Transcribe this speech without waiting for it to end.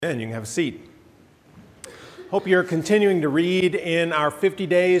And you can have a seat. Hope you're continuing to read in our 50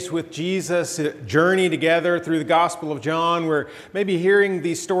 Days with Jesus journey together through the Gospel of John. We're maybe hearing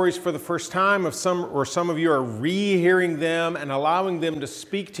these stories for the first time, some of you are rehearing them and allowing them to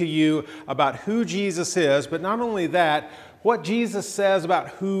speak to you about who Jesus is, but not only that, what Jesus says about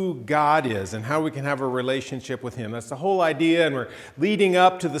who God is and how we can have a relationship with Him. That's the whole idea, and we're leading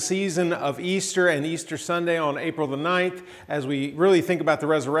up to the season of Easter and Easter Sunday on April the 9th as we really think about the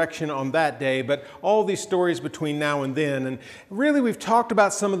resurrection on that day, but all these stories between now and then. And really we've talked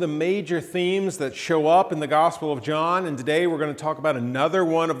about some of the major themes that show up in the Gospel of John, and today we're going to talk about another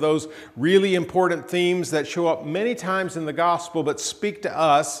one of those really important themes that show up many times in the Gospel but speak to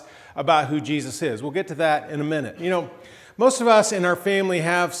us about who Jesus is. We'll get to that in a minute. Most of us in our family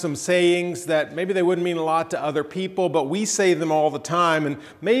have some sayings that maybe they wouldn't mean a lot to other people, but we say them all the time and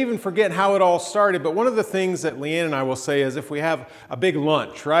may even forget how it all started. But one of the things that Leanne and I will say is if we have a big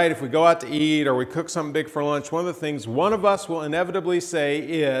lunch, right? If we go out to eat or we cook something big for lunch, one of the things one of us will inevitably say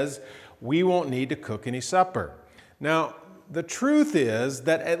is, we won't need to cook any supper. Now, the truth is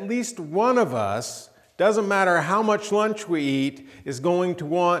that at least one of us, doesn't matter how much lunch we eat, is going to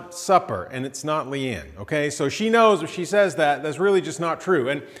want supper, and it's not Leanne, okay? So she knows if she says that, that's really just not true.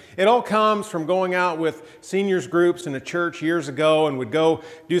 And it all comes from going out with seniors groups in a church years ago and would go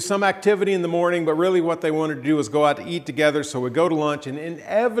do some activity in the morning, but really what they wanted to do was go out to eat together, so we'd go to lunch, and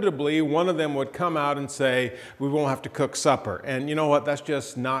inevitably one of them would come out and say, we won't have to cook supper. And you know what? That's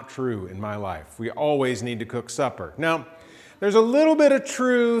just not true in my life. We always need to cook supper. Now, there's a little bit of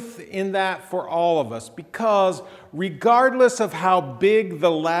truth in that for all of us, because regardless of how big the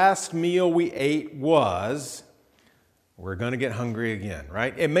last meal we ate was, we're going to get hungry again,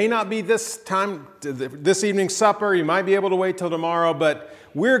 right? It may not be this evening's supper. You might be able to wait till tomorrow, but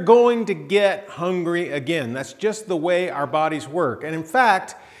we're going to get hungry again. That's just the way our bodies work. And in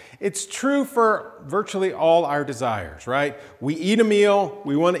fact, it's true for virtually all our desires, right? We eat a meal,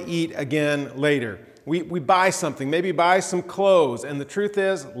 we want to eat again later. We buy something, maybe buy some clothes, and the truth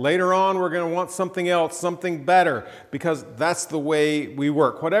is, later on we're going to want something else, something better, because that's the way we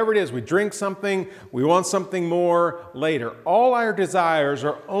work. Whatever it is, we drink something, we want something more later. All our desires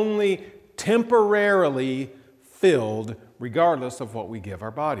are only temporarily filled, regardless of what we give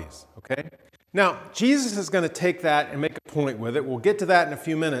our bodies, okay? Now, Jesus is going to take that and make a point with it. We'll get to that in a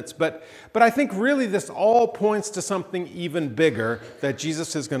few minutes, but I think really this all points to something even bigger that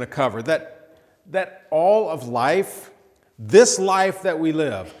Jesus is going to cover, that all of life, this life that we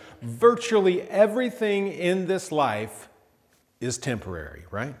live, virtually everything in this life is temporary,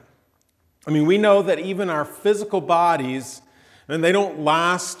 right? I mean, we know that even our physical bodies, and they don't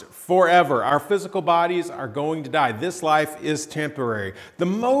last forever. Our physical bodies are going to die. This life is temporary. The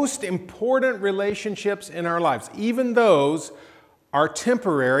most important relationships in our lives, even those are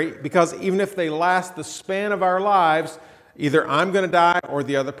temporary, because even if they last the span of our lives, either I'm going to die or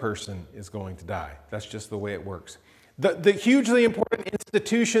the other person is going to die. That's just the way it works. The hugely important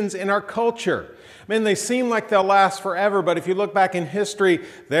institutions in our culture, they seem like they'll last forever, but if you look back in history,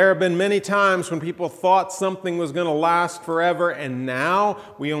 there have been many times when people thought something was going to last forever, and now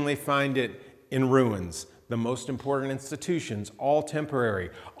we only find it in ruins. The most important institutions, all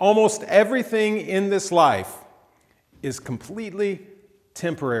temporary. Almost everything in this life is completely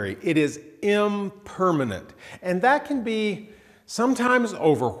temporary. It is impermanent. And that can be sometimes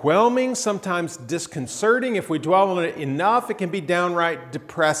overwhelming, sometimes disconcerting. If we dwell on it enough, it can be downright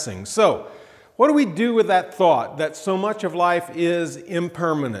depressing. So, what do we do with that thought that so much of life is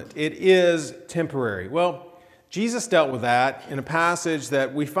impermanent? It is temporary. Well, Jesus dealt with that in a passage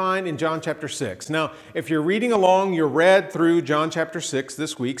that we find in John chapter 6. Now, if you're reading along, you read through John chapter 6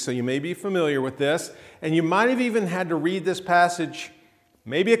 this week, so you may be familiar with this, and you might have even had to read this passage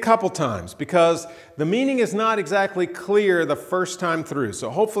maybe a couple times, because the meaning is not exactly clear the first time through.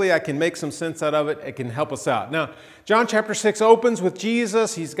 So hopefully I can make some sense out of it. It can help us out. Now, John chapter 6 opens with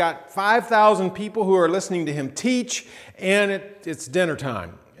Jesus. He's got 5,000 people who are listening to him teach, and it's dinner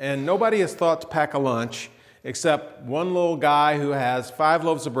time. And nobody has thought to pack a lunch except one little guy who has 5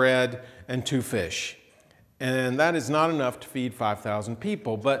 loaves of bread and 2 fish. And that is not enough to feed 5,000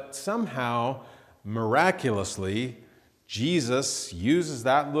 people. But somehow, miraculously, Jesus uses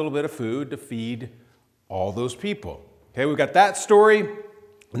that little bit of food to feed all those people. Okay, we've got that story,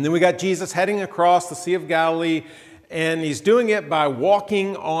 and then we got Jesus heading across the Sea of Galilee, and he's doing it by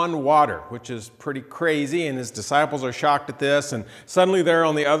walking on water, which is pretty crazy, and his disciples are shocked at this, and suddenly they're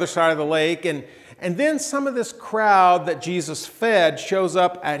on the other side of the lake, and then some of this crowd that Jesus fed shows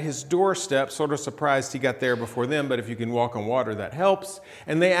up at his doorstep, sort of surprised he got there before them, but if you can walk on water, that helps,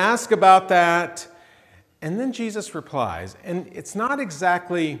 and they ask about that. And then Jesus replies, and it's not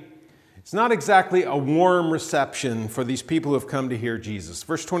exactly a warm reception for these people who have come to hear Jesus.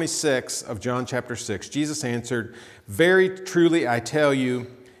 Verse 26 of John chapter 6, Jesus answered, "Very truly I tell you,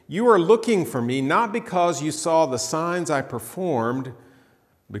 you are looking for me not because you saw the signs I performed,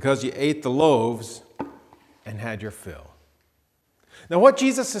 because you ate the loaves and had your fill." Now what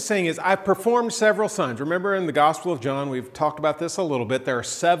Jesus is saying is, I've performed several signs. Remember in the Gospel of John, we've talked about this a little bit. There are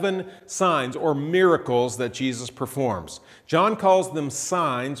 7 signs or miracles that Jesus performs. John calls them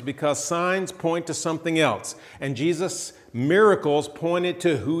signs because signs point to something else. And Jesus' miracles pointed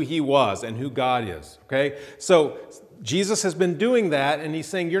to who he was and who God is. Okay? So Jesus has been doing that, and he's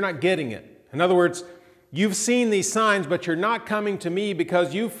saying, you're not getting it. In other words, you've seen these signs, but you're not coming to me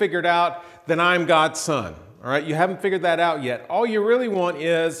because you've figured out that I'm God's son. All right, you haven't figured that out yet. All you really want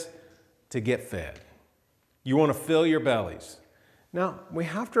is to get fed. You want to fill your bellies. Now, we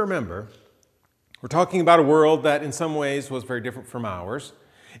have to remember, we're talking about a world that in some ways was very different from ours,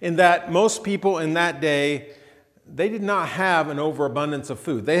 in that most people in that day, they did not have an overabundance of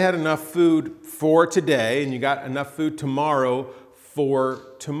food. They had enough food for today, and you got enough food tomorrow for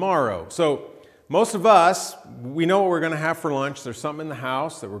tomorrow. So most of us, we know what we're going to have for lunch. There's something in the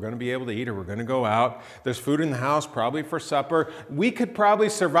house that we're going to be able to eat, or we're going to go out. There's food in the house probably for supper. We could probably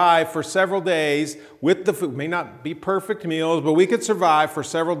survive for several days with the food. It may not be perfect meals, but we could survive for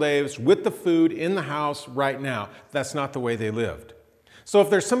several days with the food in the house right now. That's not the way they lived. So if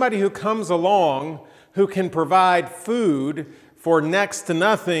there's somebody who comes along who can provide food for next to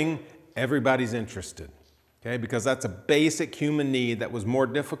nothing, everybody's interested. Okay, because that's a basic human need that was more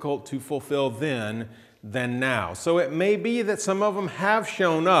difficult to fulfill then than now. So it may be that some of them have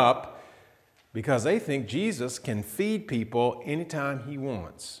shown up because they think Jesus can feed people anytime he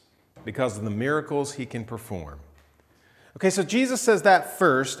wants because of the miracles he can perform. Okay, so Jesus says that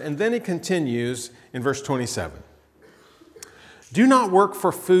first, and then he continues in verse 27. "Do not work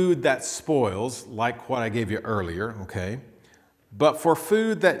for food that spoils, like what I gave you earlier, okay, but for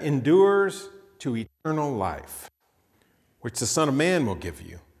food that endures to eternal life, which the Son of Man will give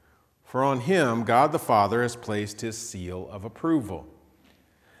you. For on him God the Father has placed his seal of approval."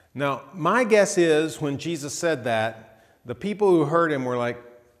 Now, my guess is when Jesus said that, the people who heard him were like,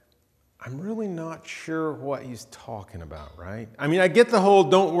 I'm really not sure what he's talking about, right? I mean, I get the whole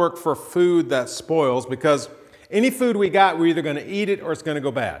don't work for food that spoils, because any food we got, we're either going to eat it or it's going to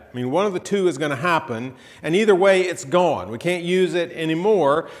go bad. I mean, one of the two is going to happen, and either way, it's gone. We can't use it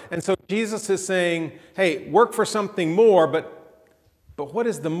anymore. And so Jesus is saying, hey, work for something more, but what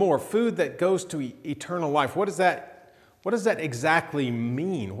is the more? Food that goes to eternal life. What does that exactly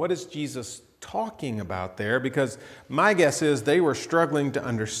mean? What is Jesus talking about there? Because my guess is they were struggling to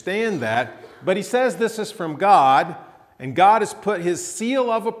understand that. But he says this is from God, and God has put his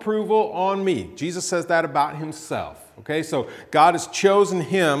seal of approval on me. Jesus says that about himself. Okay, so God has chosen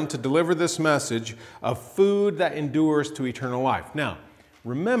him to deliver this message of food that endures to eternal life. Now,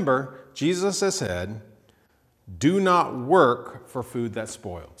 remember, Jesus has said, do not work for food that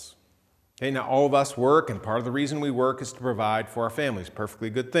spoils. Okay, now all of us work, and part of the reason we work is to provide for our families.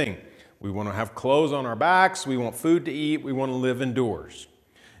 Perfectly good thing. We want to have clothes on our backs. We want food to eat. We want to live indoors.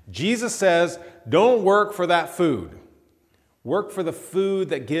 Jesus says, don't work for that food. Work for the food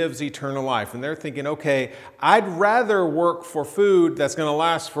that gives eternal life. And they're thinking, okay, I'd rather work for food that's going to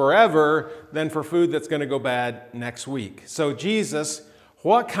last forever than for food that's going to go bad next week. So Jesus,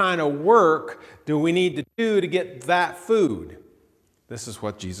 what kind of work do we need to do to get that food? This is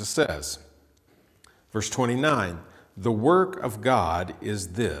what Jesus says. Verse 29, the work of God is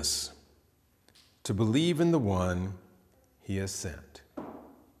this, to believe in the one he has sent.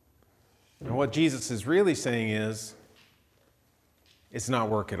 And what Jesus is really saying is, it's not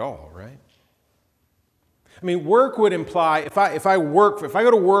work at all, right? I mean, work would imply, if I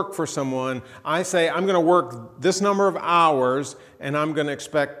go to work for someone, I say, I'm going to work this number of hours and I'm going to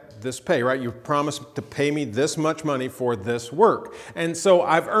expect this pay, right? You've promised to pay me this much money for this work. And so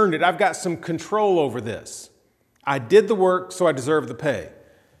I've earned it. I've got some control over this. I did the work, so I deserve the pay.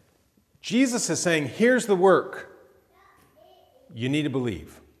 Jesus is saying, here's the work. You need to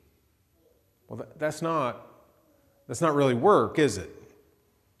believe. Well, that's not really work, is it?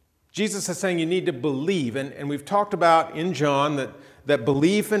 Jesus is saying you need to believe, and we've talked about in John that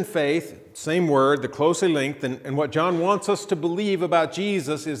belief and faith, same word, they're closely linked, and what John wants us to believe about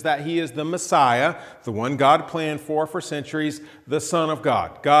Jesus is that he is the Messiah, the one God planned for centuries, the Son of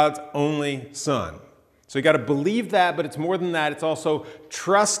God, God's only Son. So you got to believe that, but it's more than that. It's also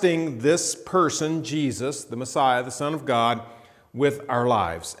trusting this person, Jesus, the Messiah, the Son of God, with our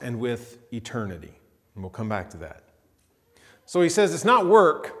lives and with eternity. And we'll come back to that. So he says it's not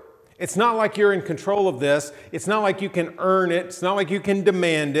work. It's not like you're in control of this. It's not like you can earn it. It's not like you can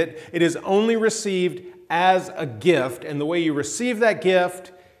demand it. It is only received as a gift. And the way you receive that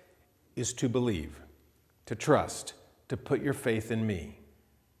gift is to believe, to trust, to put your faith in me.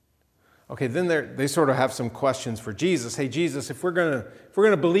 Okay, then they sort of have some questions for Jesus. Hey, Jesus, if we're going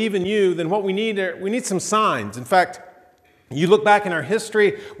to believe in you, then what we need some signs. In fact, you look back in our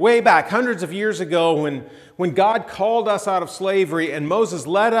history, way back, hundreds of years ago, when God called us out of slavery and Moses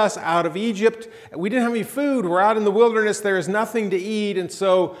led us out of Egypt, we didn't have any food. We're out in the wilderness. There is nothing to eat. And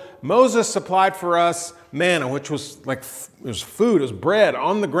so Moses supplied for us manna, which was it was food, it was bread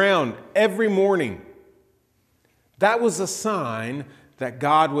on the ground every morning. That was a sign that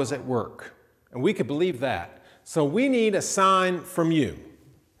God was at work. And we could believe that. So we need a sign from you.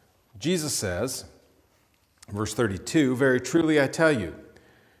 Jesus says, verse 32, very truly I tell you,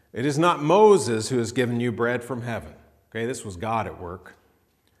 it is not Moses who has given you bread from heaven. Okay, this was God at work.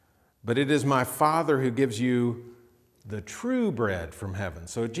 But it is my Father who gives you the true bread from heaven.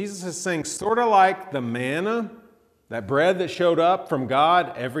 So Jesus is saying, sort of like the manna, that bread that showed up from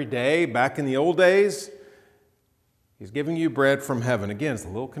God every day back in the old days, He's giving you bread from heaven. Again, it's a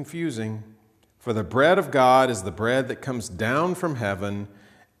little confusing. For the bread of God is the bread that comes down from heaven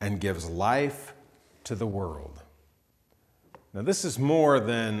and gives life to the world. Now, this is more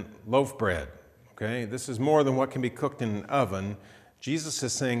than loaf bread, okay? This is more than what can be cooked in an oven. Jesus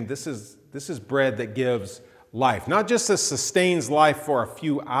is saying this is bread that gives life. Not just that sustains life for a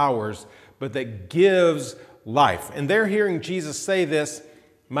few hours, but that gives life. And they're hearing Jesus say this.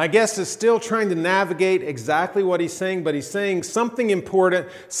 My guest is still trying to navigate exactly what he's saying, but he's saying something important,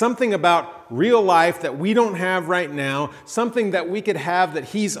 something about real life that we don't have right now, something that we could have that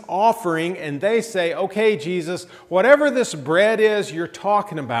he's offering, and they say, okay, Jesus, whatever this bread is you're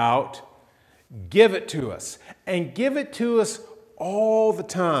talking about, give it to us, and give it to us all the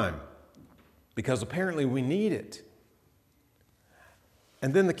time, because apparently we need it.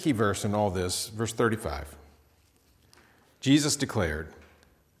 And then the key verse in all this, verse 35. Jesus declared,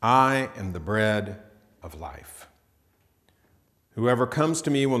 I am the bread of life. Whoever comes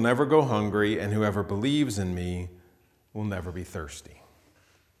to me will never go hungry, and whoever believes in me will never be thirsty.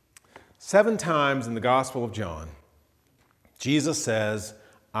 7 times in the Gospel of John, Jesus says,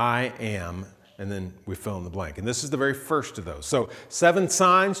 I am, and then we fill in the blank. And this is the very first of those. So 7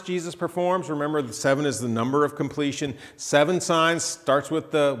 signs Jesus performs. Remember, the 7 is the number of completion. 7 signs starts with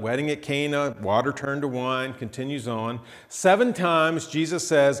the wedding at Cana, water turned to wine, continues on. 7 times Jesus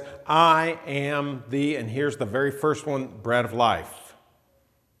says, I am the, and here's the very first one, bread of life.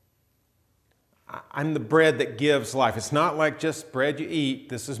 I'm the bread that gives life. It's not like just bread you eat.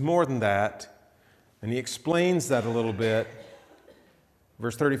 This is more than that. And he explains that a little bit.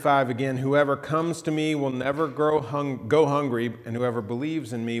 Verse 35 again, whoever comes to me will never go hungry, and whoever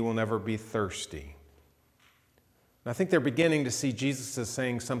believes in me will never be thirsty. And I think they're beginning to see Jesus as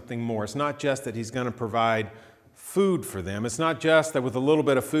saying something more. It's not just that he's going to provide food for them. It's not just that with a little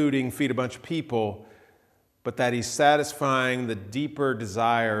bit of food he can feed a bunch of people, but that he's satisfying the deeper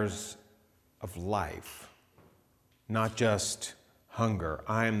desires of life, not just hunger.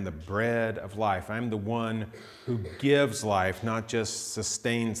 I am the bread of life. I am the one who gives life, not just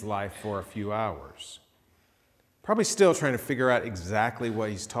sustains life for a few hours. Probably still trying to figure out exactly what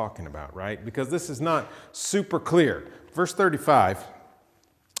he's talking about, right? Because this is not super clear. Verse 35,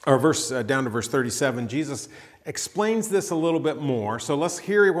 or down to verse 37, Jesus explains this a little bit more. So let's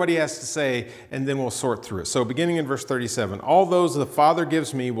hear what he has to say, and then we'll sort through it. So beginning in verse 37, all those the Father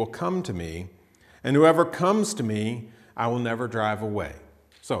gives me will come to me, and whoever comes to me, I will never drive away.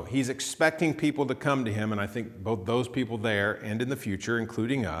 So he's expecting people to come to him, and I think both those people there and in the future,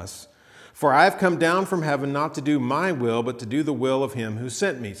 including us. For I have come down from heaven not to do my will, but to do the will of him who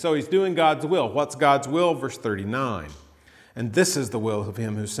sent me. So he's doing God's will. What's God's will? Verse 39. And this is the will of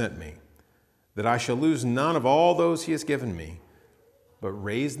him who sent me, that I shall lose none of all those he has given me, but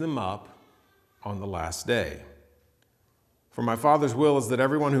raise them up on the last day. For my Father's will is that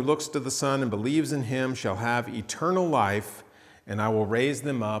everyone who looks to the Son and believes in him shall have eternal life, and I will raise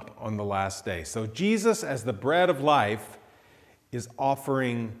them up on the last day. So Jesus, as the bread of life, is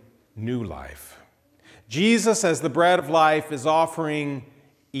offering new life. Jesus, as the bread of life, is offering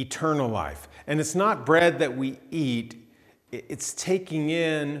eternal life. And it's not bread that we eat, it's taking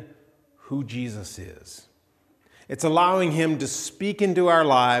in who Jesus is. It's allowing him to speak into our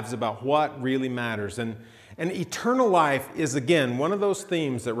lives about what really matters. And eternal life is, again, one of those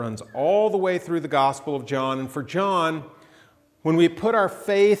themes that runs all the way through the Gospel of John. And for John, when we put our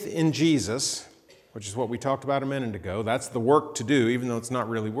faith in Jesus, which is what we talked about a minute ago, that's the work to do, even though it's not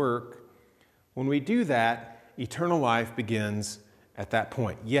really work. When we do that, eternal life begins at that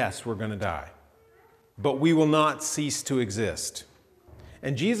point. Yes, we're going to die, but we will not cease to exist.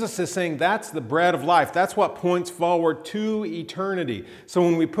 And Jesus is saying that's the bread of life. That's what points forward to eternity. So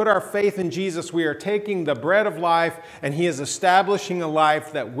when we put our faith in Jesus, we are taking the bread of life, and He is establishing a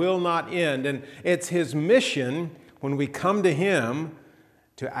life that will not end. And it's His mission when we come to Him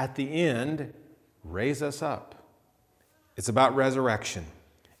to, at the end, raise us up. It's about resurrection.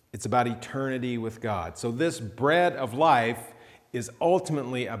 It's about eternity with God. So this bread of life is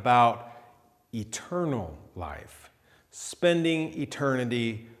ultimately about eternal life, spending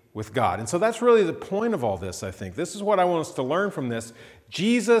eternity with God. And so that's really the point of all this, I think. This is what I want us to learn from this.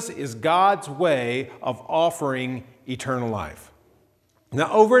 Jesus is God's way of offering eternal life.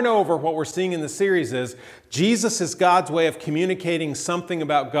 Now, over and over, what we're seeing in the series is Jesus is God's way of communicating something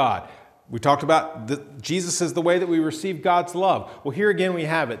about God. We talked about Jesus is the way that we receive God's love. Well, here again we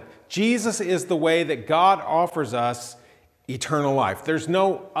have it. Jesus is the way that God offers us eternal life. There's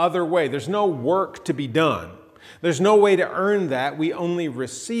no other way. There's no work to be done. There's no way to earn that. We only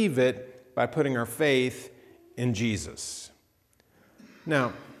receive it by putting our faith in Jesus.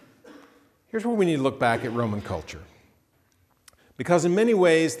 Now, here's where we need to look back at Roman culture. Because in many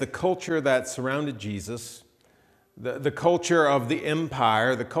ways, the culture that surrounded Jesus, the culture of the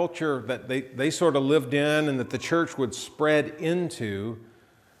empire, the culture that they sort of lived in and that the church would spread into,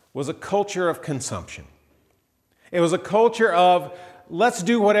 was a culture of consumption. It was a culture of, let's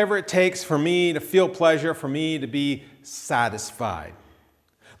do whatever it takes for me to feel pleasure, for me to be satisfied.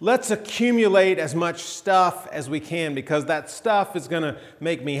 Let's accumulate as much stuff as we can because that stuff is going to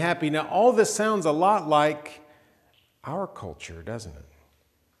make me happy. Now, all this sounds a lot like our culture, doesn't it?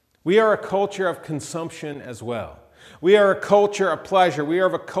 We are a culture of consumption as well. We are a culture of pleasure. We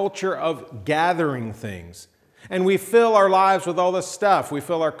are a culture of gathering things. And we fill our lives with all this stuff. We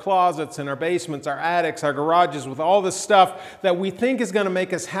fill our closets and our basements, our attics, our garages with all this stuff that we think is going to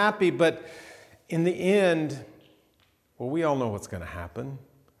make us happy. But in the end, well, we all know what's going to happen.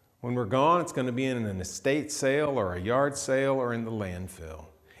 When we're gone, it's going to be in an estate sale or a yard sale or in the landfill.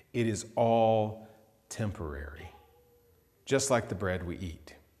 It is all temporary, just like the bread we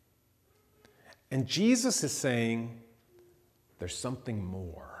eat. And Jesus is saying there's something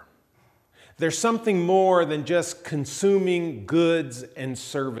more. There's something more than just consuming goods and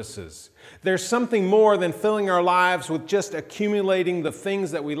services. There's something more than filling our lives with just accumulating the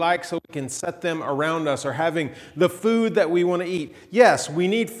things that we like so we can set them around us or having the food that we want to eat. Yes, we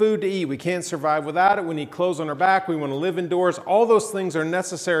need food to eat. We can't survive without it. We need clothes on our back. We want to live indoors. All those things are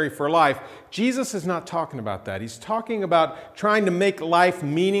necessary for life. Jesus is not talking about that. He's talking about trying to make life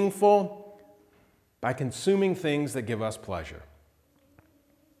meaningful by consuming things that give us pleasure.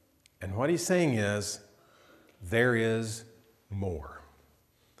 And what he's saying is, there is more.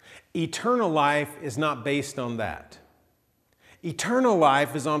 Eternal life is not based on that. Eternal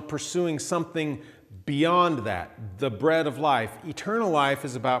life is on pursuing something beyond that, the bread of life. Eternal life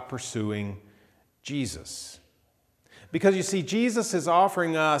is about pursuing Jesus. Because you see, Jesus is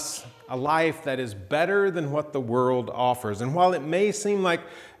offering us a life that is better than what the world offers. And while it may seem like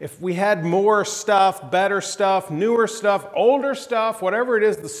if we had more stuff, better stuff, newer stuff, older stuff, whatever it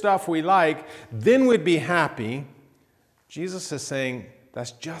is, the stuff we like, then we'd be happy, Jesus is saying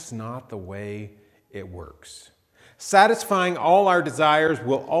that's just not the way it works. Satisfying all our desires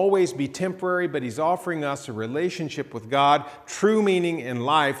will always be temporary, but He's offering us a relationship with God, true meaning in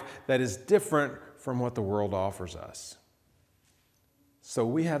life that is different from what the world offers us. So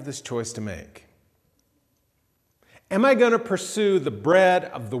we have this choice to make. Am I going to pursue the bread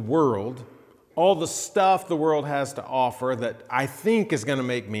of the world, all the stuff the world has to offer that I think is going to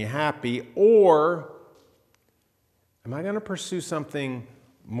make me happy, or am I going to pursue something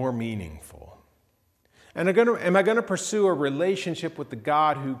more meaningful? And am I going to pursue a relationship with the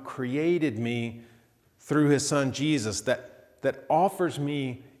God who created me through His Son Jesus that offers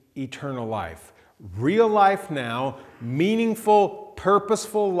me eternal life? Real life now, meaningful,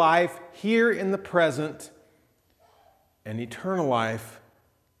 purposeful life here in the present, and eternal life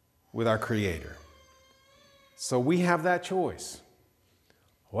with our Creator. So we have that choice.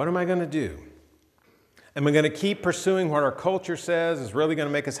 What am I going to do? Am I going to keep pursuing what our culture says is really going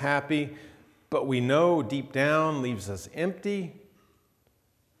to make us happy, but we know deep down leaves us empty?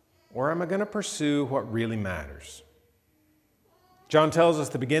 Or am I going to pursue what really matters? John tells us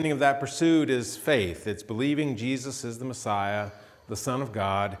the beginning of that pursuit is faith. It's believing Jesus is the Messiah, the Son of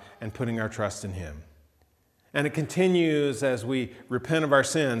God, and putting our trust in Him. And it continues as we repent of our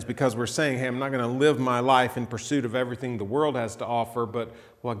sins because we're saying, hey, I'm not going to live my life in pursuit of everything the world has to offer, but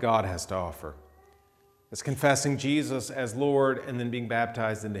what God has to offer. It's confessing Jesus as Lord and then being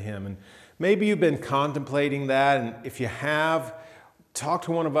baptized into Him. And maybe you've been contemplating that, and if you have, talk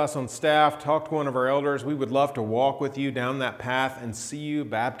to one of us on staff, talk to one of our elders. We would love to walk with you down that path and see you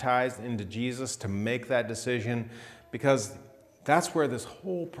baptized into Jesus to make that decision, because that's where this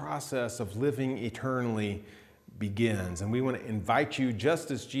whole process of living eternally begins. And we want to invite you,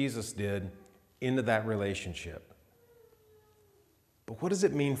 just as Jesus did, into that relationship. But what does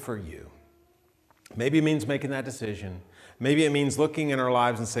it mean for you? Maybe it means making that decision. Maybe it means looking in our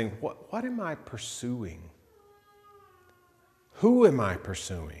lives and saying, what am I pursuing? Who am I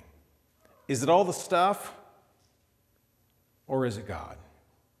pursuing? Is it all the stuff, or is it God?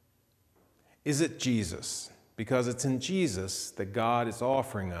 Is it Jesus? Because it's in Jesus that God is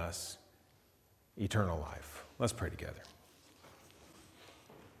offering us eternal life. Let's pray together.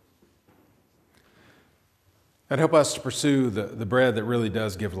 God, help us to pursue the bread that really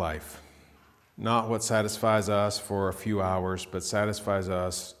does give life. Not what satisfies us for a few hours, but satisfies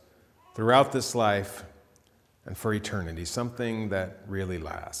us throughout this life and for eternity, something that really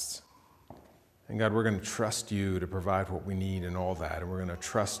lasts. And God, we're going to trust you to provide what we need in all that, and we're going to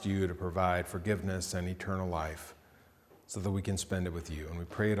trust you to provide forgiveness and eternal life so that we can spend it with you. And we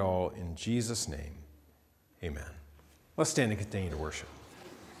pray it all in Jesus' name. Amen. Let's stand and continue to worship.